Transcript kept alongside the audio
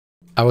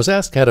I was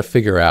asked how to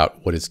figure out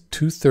what is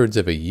 2/3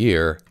 of a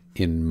year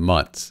in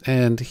months,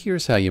 and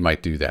here's how you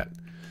might do that.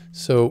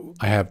 So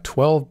I have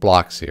 12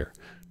 blocks here,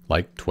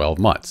 like 12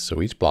 months, so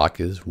each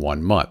block is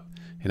 1 month,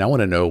 and I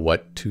want to know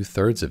what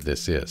 2/3 of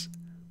this is.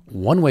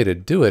 One way to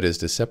do it is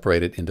to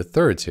separate it into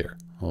thirds here,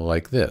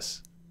 like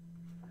this.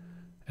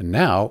 And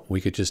now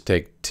we could just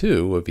take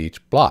 2 of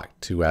each block,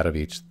 2 out of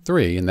each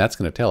 3, and that's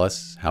going to tell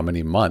us how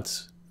many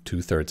months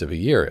 2/3 of a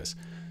year is.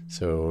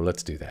 So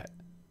let's do that.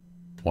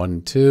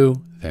 1,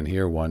 2, then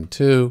here 1,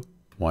 2,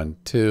 1,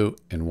 2,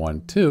 and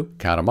 1, 2.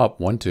 Count them up.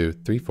 1, 2,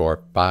 3,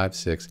 4, 5,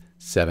 6,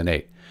 7,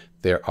 8.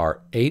 There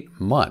are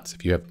 8 months.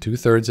 If you have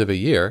 2/3 of a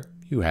year,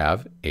 you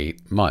have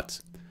 8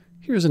 months.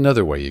 Here's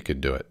another way you could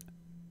do it.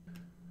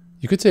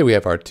 You could say we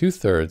have our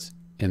 2/3,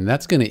 and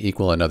that's going to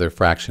equal another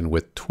fraction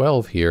with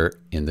 12 here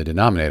in the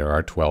denominator,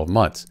 our 12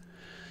 months.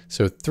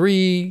 So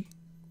 3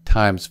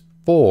 times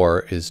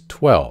 4 is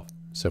 12.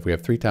 So if we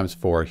have 3 times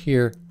 4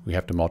 here, we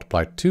have to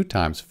multiply 2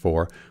 times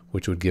 4,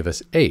 which would give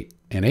us 8.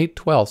 And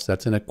 8/12,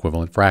 that's an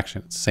equivalent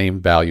fraction,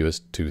 same value as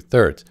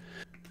 2/3.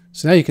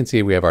 So now you can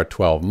see we have our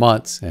 12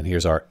 months, and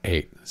here's our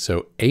 8.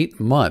 So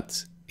 8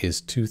 months is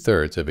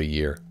 2/3 of a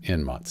year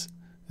in months.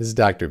 This is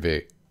Dr.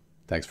 V.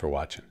 Thanks for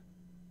watching.